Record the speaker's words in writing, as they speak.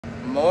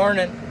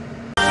Morning.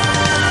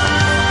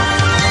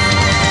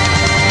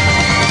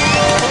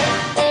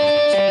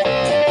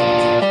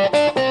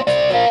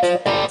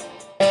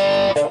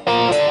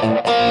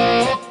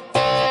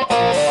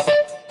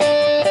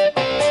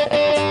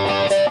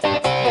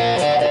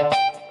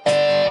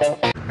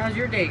 How's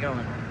your day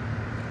going?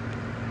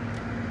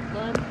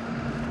 Good.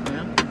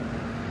 Yeah.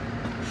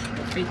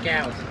 Let's feed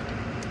cows.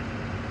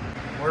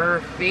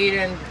 We're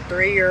feeding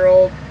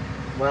 3-year-old,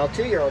 well,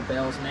 2-year-old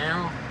Bells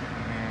now,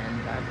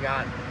 and I've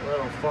got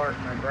little Fart,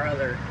 my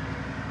brother,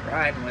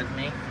 riding with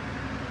me,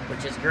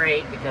 which is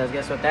great because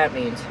guess what that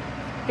means?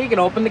 He can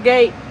open the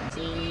gate.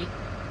 See,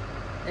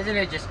 isn't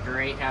it just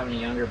great having a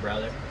younger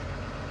brother?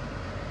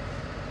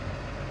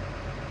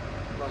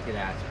 Look at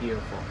that, it's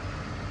beautiful.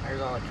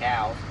 There's all the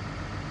cows.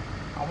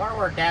 I wonder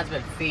where Dad's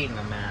been feeding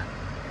them at,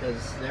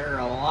 because they're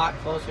a lot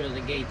closer to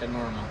the gate than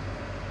normal.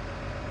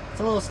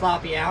 It's a little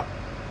sloppy out,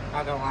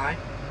 not gonna lie.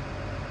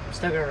 I'm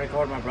still gonna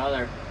record my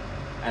brother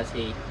as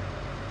he...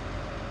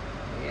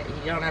 Yeah,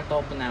 you don't have to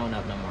open that one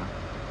up no more.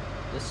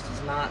 This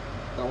is not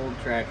the old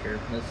tractor.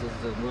 This is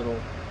the little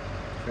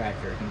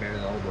tractor compared to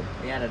the old one.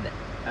 We had a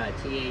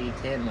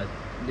T8010 with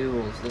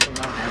duals. This one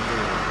don't have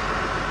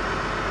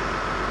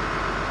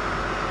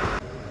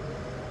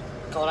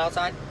duals. Cold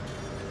outside?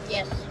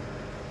 Yes.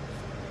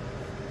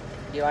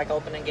 Do you like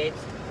opening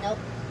gates? Nope.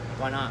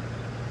 Why not?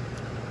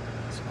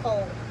 It's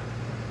cold.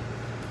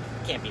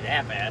 Can't be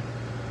that bad.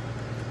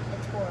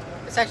 It's horrible.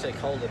 It's actually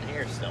cold in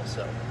here still,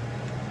 so.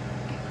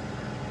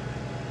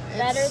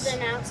 Better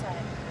than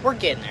outside. We're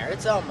getting there.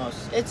 It's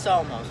almost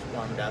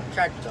warmed up.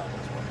 Tractor's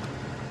almost warmed up.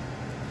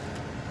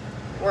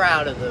 We're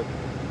out of the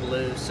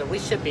blue, so we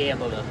should be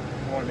able to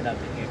warm it up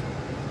in here.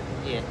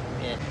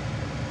 Yeah.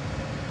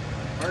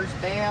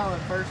 First bale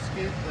and first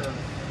scoop of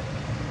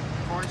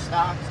corn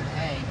stalks and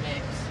hay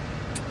mix.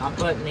 I'm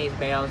putting these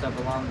bales up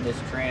along this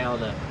trail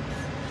to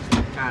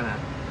kind of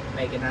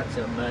make it not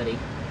so muddy.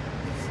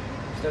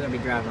 Still gonna be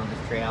driving on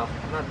this trail.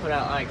 I'm gonna put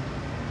out like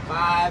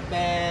 5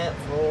 bales,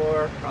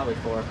 probably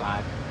 4 or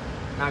 5.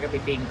 Not gonna be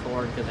feeding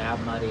corn because of how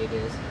muddy it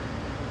is.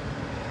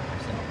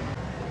 So.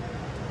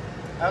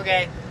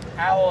 Okay,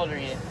 how old are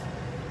you?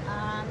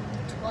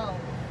 12.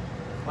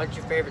 What's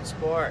your favorite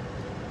sport?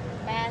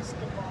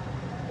 Basketball.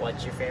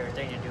 What's your favorite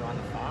thing to do on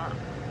the farm?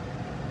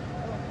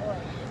 Oh boy.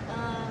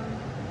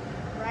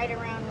 Ride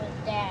around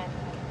with Dad.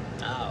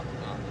 Oh,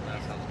 well,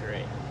 that sounds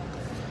great.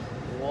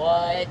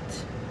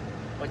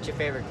 What's your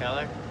favorite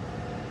color?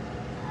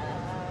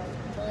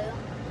 Blue.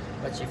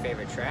 What's your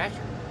favorite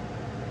tractor?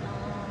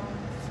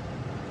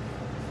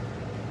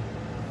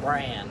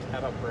 Brand. How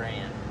about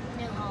brand?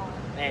 New Holland.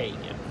 There you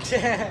go.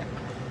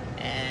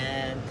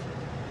 And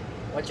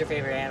what's your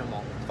favorite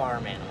animal?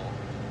 Farm animal?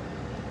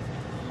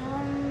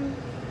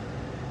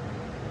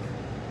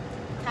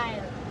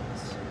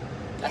 Coyotes.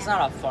 That's Yeah.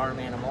 not a farm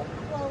animal.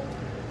 Well,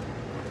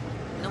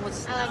 No,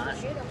 it's I not. like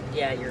to shoot them.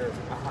 Yeah, you're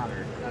a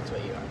hunter. That's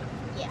what you are.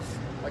 Yeah.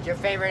 What's your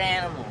favorite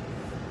animal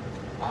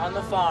on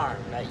the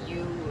farm that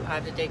you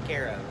have to take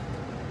care of?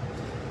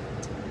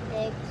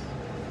 Pigs.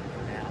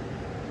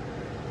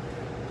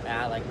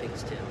 Yeah, I like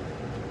pigs too.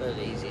 They're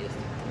the easiest.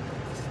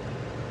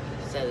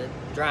 Instead of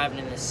driving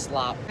in this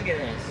slop. Look at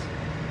this.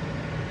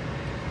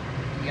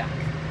 Yuck.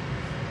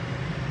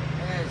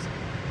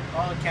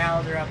 All the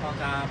cows are up on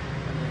top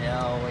of the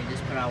hill. We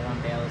just put out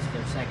one bale. This is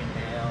their second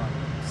bale.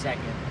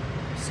 Second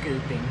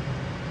scooping.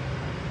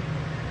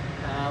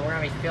 We're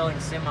going to be filling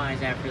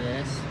semis after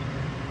this.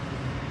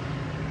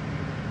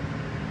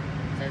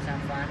 Does that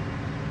sound fun?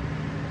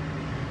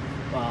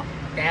 Well,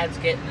 Dad's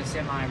getting the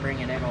semi and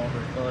bringing it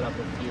over, fill it up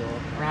with fuel.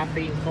 We're not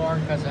feeding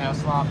corn because of how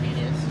sloppy it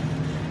is.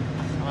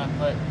 I'm going to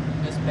put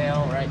this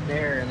bale right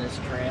there in this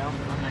trail.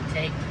 I'm going to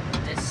take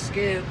this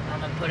scoop, I'm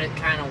going to put it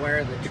kind of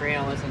where the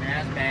trail isn't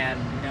as bad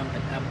and dump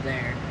it up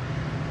there.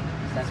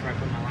 So that's where I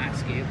put my last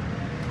scoop.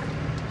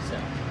 So,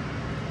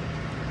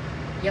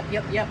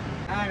 yep.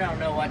 I don't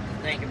know what to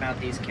think about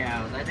these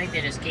cows. I think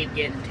they just keep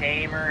getting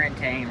tamer and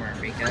tamer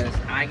because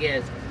I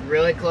get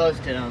really close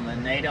to them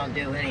and they don't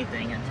do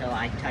anything until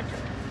I touch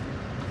them.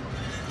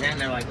 Then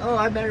they're like, oh,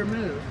 I better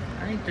move.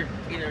 I think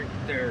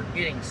they're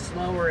getting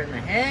slower in the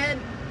head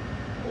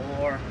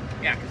or,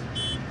 yeah,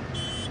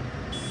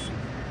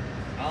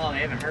 oh,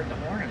 they haven't heard the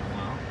horn in a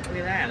while. Look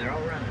at that, they're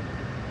all running.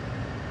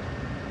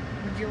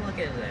 Would you look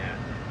at that?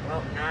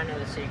 Well, now I know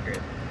the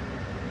secret.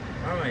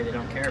 Normally they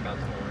don't care about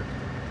the horn.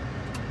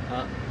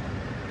 Up.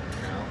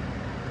 No.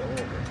 Go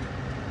over.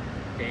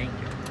 Dang it.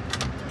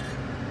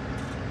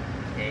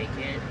 Take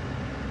it.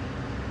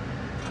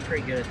 I'm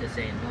pretty good at this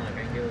aim. Look,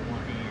 I can do it with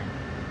one hand.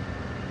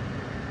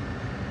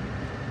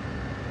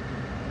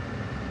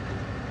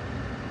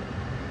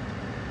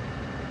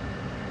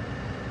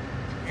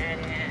 And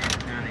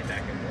now I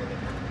back and forth.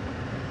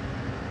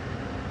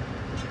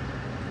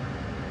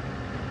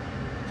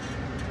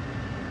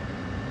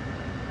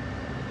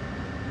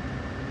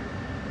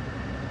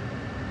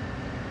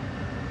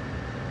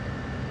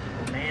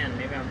 Oh man,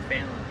 maybe I'm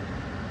failing.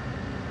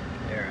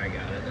 There, I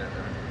got it that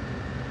time.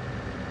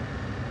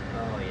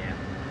 Oh yeah.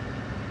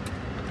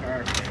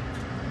 Perfect.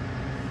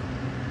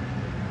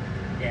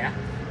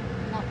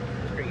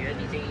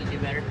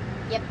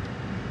 Yep.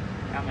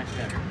 How much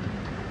better?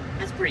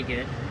 That's pretty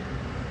good.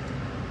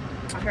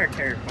 I better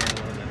tear it apart a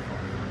little bit for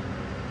me.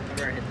 I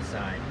better hit the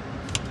side.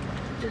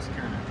 Just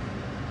kind of.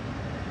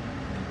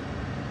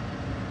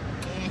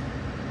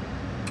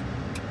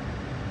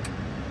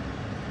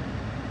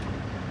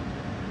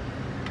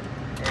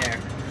 There.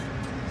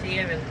 See, you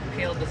haven't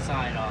peeled the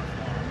side off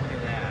for him. Look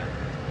at that.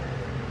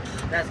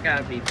 That's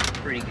gotta be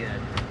pretty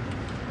good.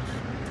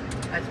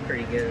 That's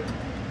pretty good.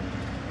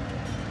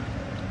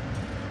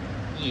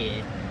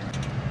 Yeah.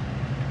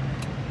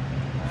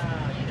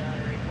 Oh, you know how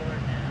to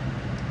record now.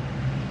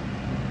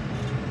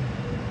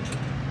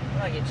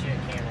 I'll get you a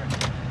camera.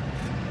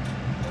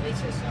 At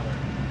least this summer.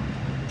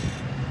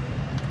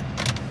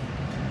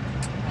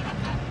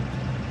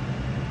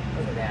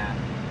 Look at that.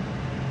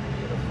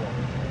 Beautiful.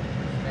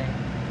 Thing.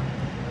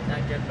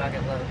 Not good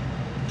bucket load.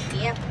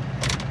 Yep.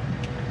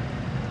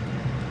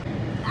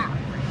 Ah.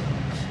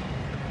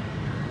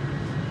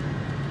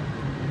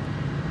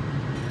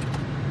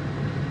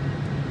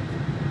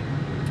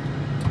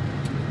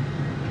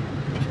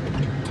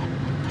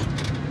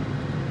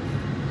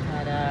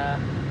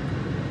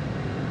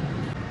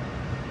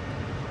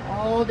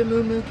 All the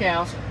moo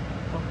cows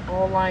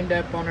all lined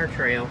up on our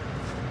trail.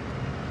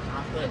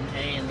 I'm putting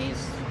hay in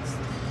these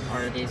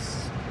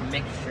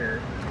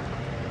mixture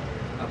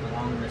up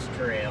along this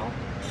trail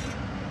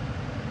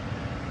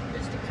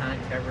just to kind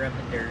of cover up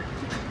the dirt.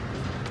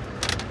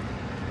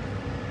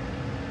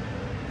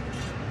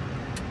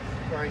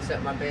 Already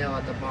set my bale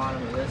at the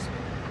bottom of this one.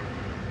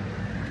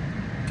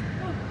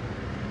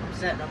 I'm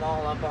setting them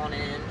all up on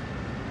end.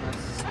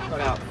 Let's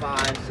put out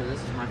 5, so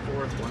this is my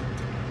 4th one.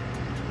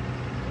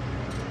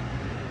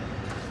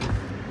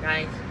 Got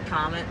any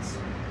comments?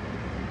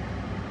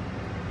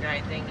 Got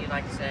anything you'd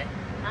like to say?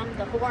 I'm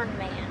the horn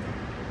man.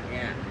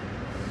 Yeah.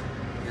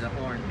 You're the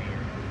horn man.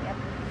 Yep.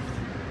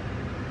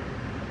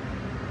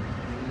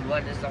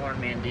 What does the horn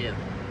man do?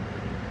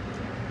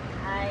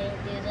 I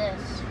do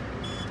this.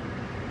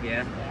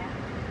 Yeah? Yeah.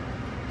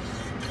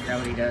 Is that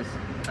what he does?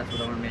 That's what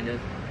the horn man does?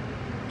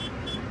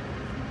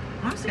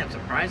 Honestly, I'm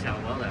surprised how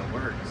well that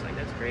works. Like,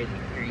 that's crazy.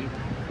 Here, you. Look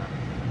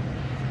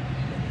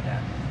at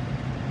that.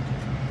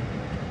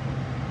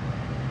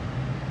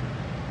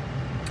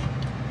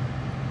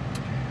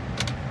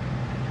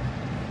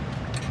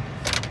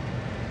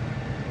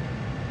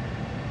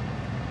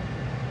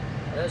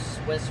 Those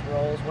Swiss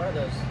rolls, what are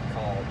those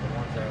called? The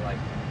ones that are like,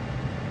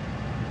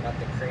 got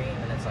the cream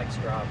and it's like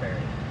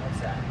strawberry.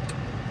 What's that?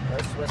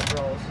 Those Swiss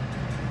rolls?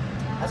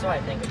 That's what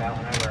I think about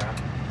whenever I'm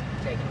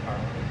taking part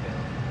in these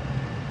videos.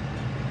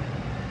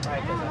 I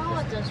Right, don't know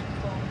what just, those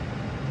are called.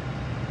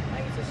 I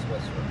think it's a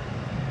Swiss roll.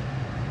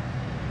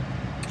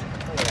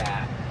 Look at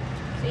that.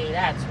 See,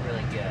 that's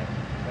really good.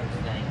 Those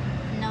things.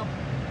 Nope.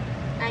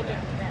 I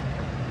get that.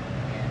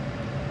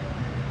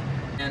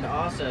 Yeah. And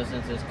also,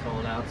 since it's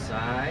cold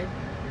outside,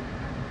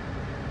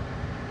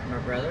 my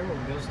brother will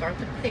go start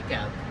the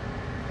pickup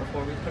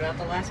before we put out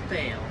the last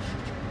bale.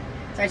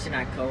 It's actually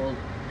not cold.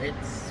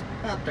 It's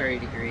about 30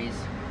 degrees.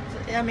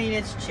 I mean,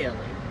 it's chilly.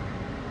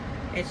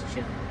 It's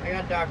chilly. I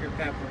got Dr.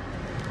 Pepper.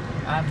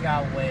 I've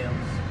got whales.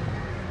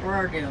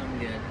 We're doing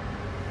good.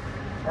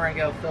 We're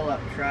gonna go fill up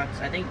trucks.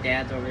 I think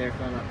Dad's over there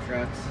filling up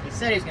trucks. He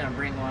said he's gonna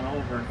bring one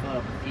over and fill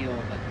up the fuel,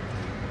 but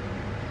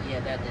yeah,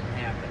 that didn't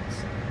happen.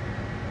 So.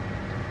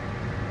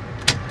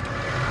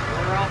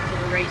 We're off to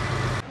the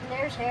races.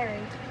 There's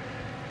Harry.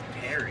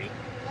 Harry?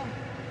 Yeah.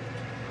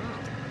 Oh.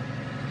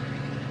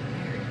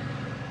 Harry.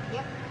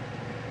 Yep.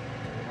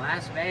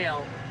 Last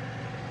bale.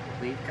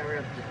 We've covered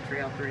up the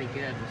trail pretty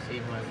good. We'll see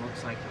what it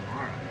looks like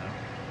tomorrow, though.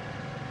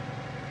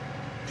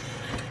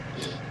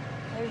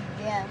 There's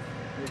Jeff.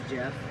 There's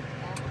Jeff.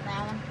 Yeah,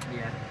 that one.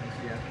 Yeah, that's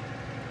Jeff.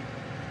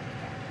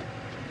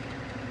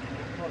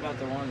 What about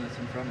the one that's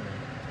in front of me?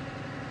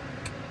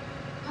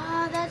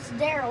 That's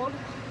Daryl.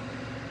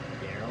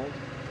 Daryl?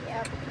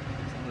 Yep.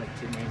 Sounds like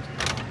 2 names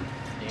called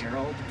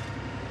Daryl.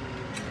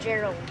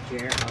 Gerald.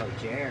 Gerald.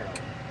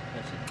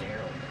 That's a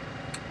Daryl.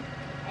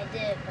 I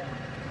did, but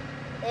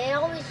they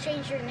always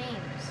change their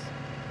names.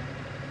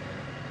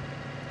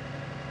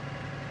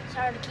 It's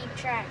hard to keep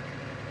track.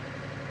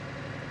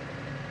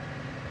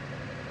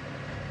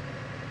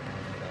 I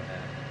don't know about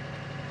that.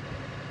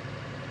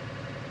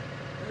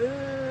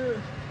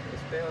 Ooh,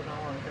 this bale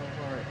don't want to come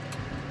apart.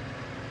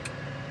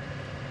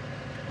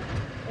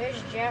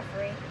 There's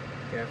Jeffrey.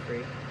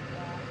 Jeffrey.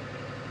 Yeah.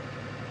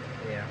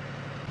 Yeah.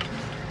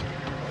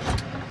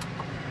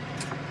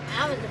 I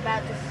was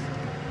about to.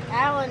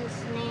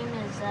 Alan's name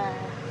is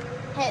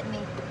Hit Me.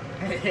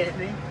 Hit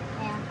me?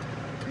 Yeah.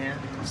 Yeah.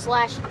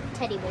 /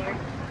 Teddy Bear.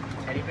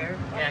 Teddy bear?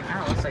 Yeah, it kind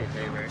of looks like a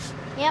teddy bear.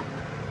 Yep.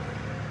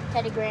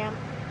 Teddy Graham.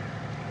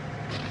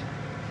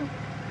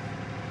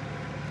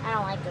 I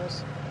don't like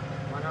those.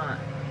 Why not?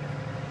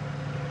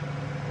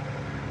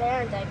 They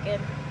aren't that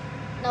good.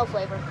 No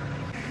flavor.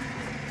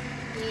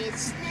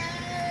 It's snowing.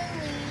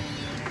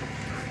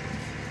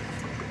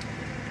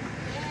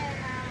 Yeah.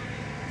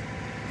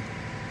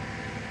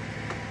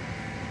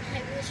 I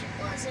wish it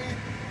wasn't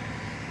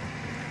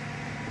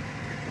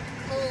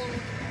cold.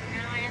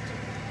 Now I have to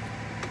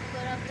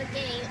put up the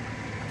gate.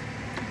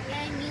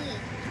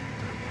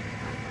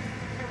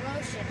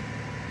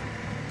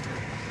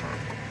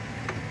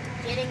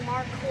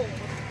 are cold.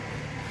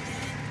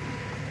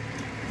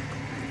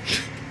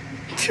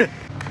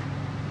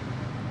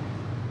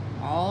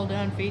 All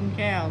done feeding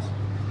cows.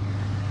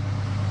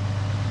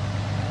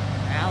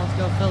 Now let's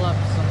go fill up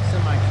some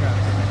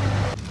semi-trucks.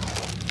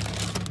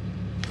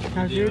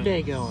 How's your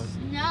day going?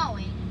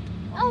 Snowing.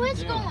 Oh,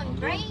 it's going I'm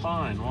great. doing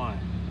fine. Why?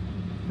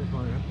 It's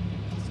going great.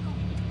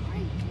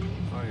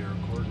 Oh, you're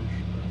recording.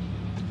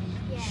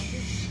 Yeah,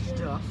 just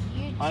Stuff.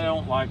 I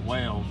don't like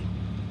whales.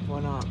 Why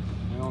not?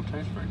 They don't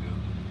taste very good.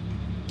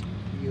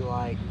 You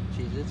like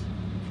Cheez-Its?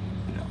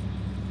 Yeah.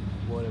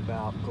 What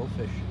about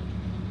goldfish?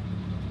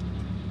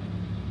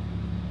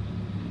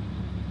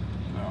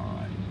 They're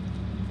alright.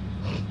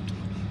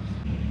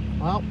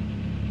 Well,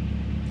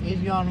 he's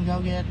gonna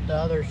go get the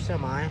other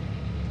semi.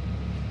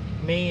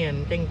 Me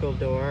and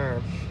Dinkeldor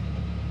are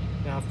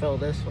gonna fill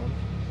this one.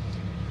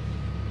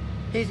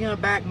 He's gonna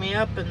back me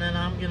up, and then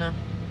I'm gonna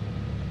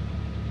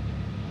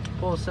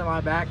pull the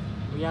semi back.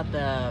 We got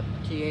the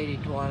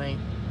T8020.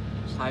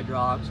 It's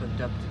hydraulics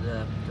hooked up to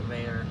the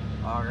conveyor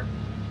auger.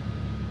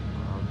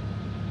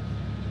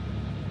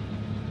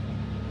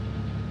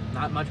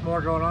 Not much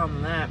more going on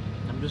than that.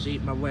 I'm just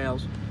eating my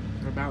whales.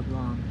 They're about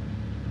gone.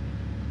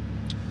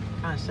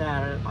 Kind of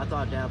sad. I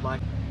thought Dad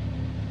liked.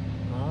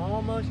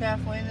 Almost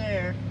halfway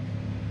there.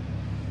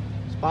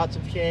 Spots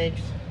have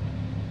changed.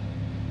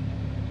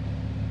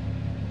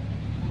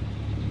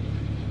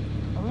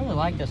 I really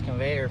like this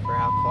conveyor for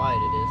how quiet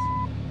it is.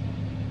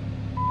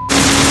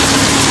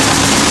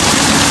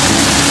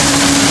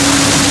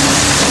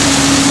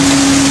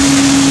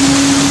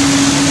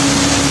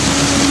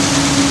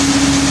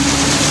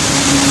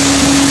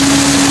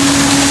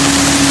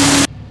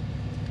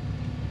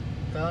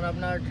 Filling up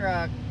another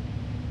truck.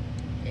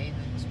 Gabe's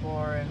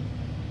exploring.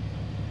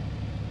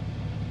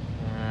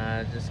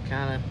 Just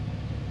kind of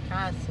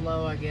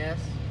slow, I guess.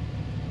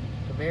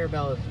 Conveyor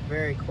belt is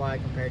very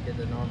quiet compared to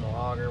the normal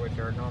auger, which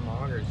our normal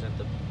auger is at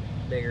the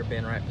bigger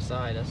bin right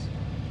beside us.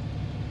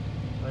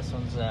 This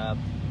one's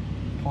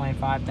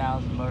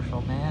 25,000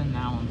 bushel bin, and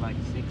that one's like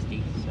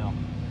 60, so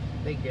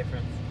big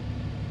difference.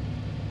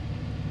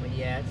 But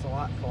yeah, it's a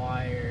lot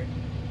quieter.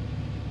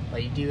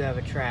 But you do have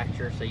a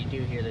tractor, so you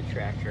do hear the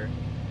tractor.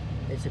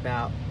 It's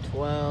about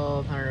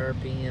 1,200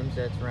 RPMs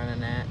that's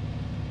running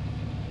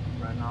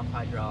off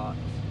hydraulics,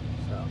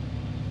 so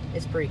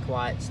it's pretty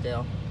quiet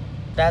still.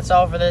 That's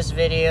all for this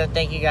video.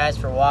 Thank you guys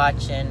for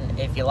watching.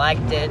 If you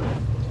liked it,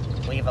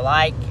 leave a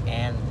like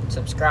and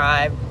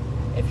subscribe.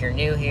 If you're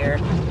new here,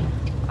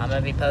 I'm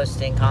gonna be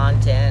posting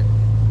content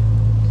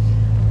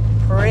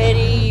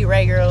pretty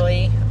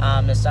regularly.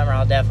 This summer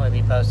I'll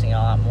definitely be posting a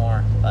lot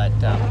more. But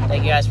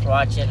thank you guys for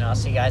watching, and I'll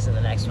see you guys in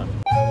the next one.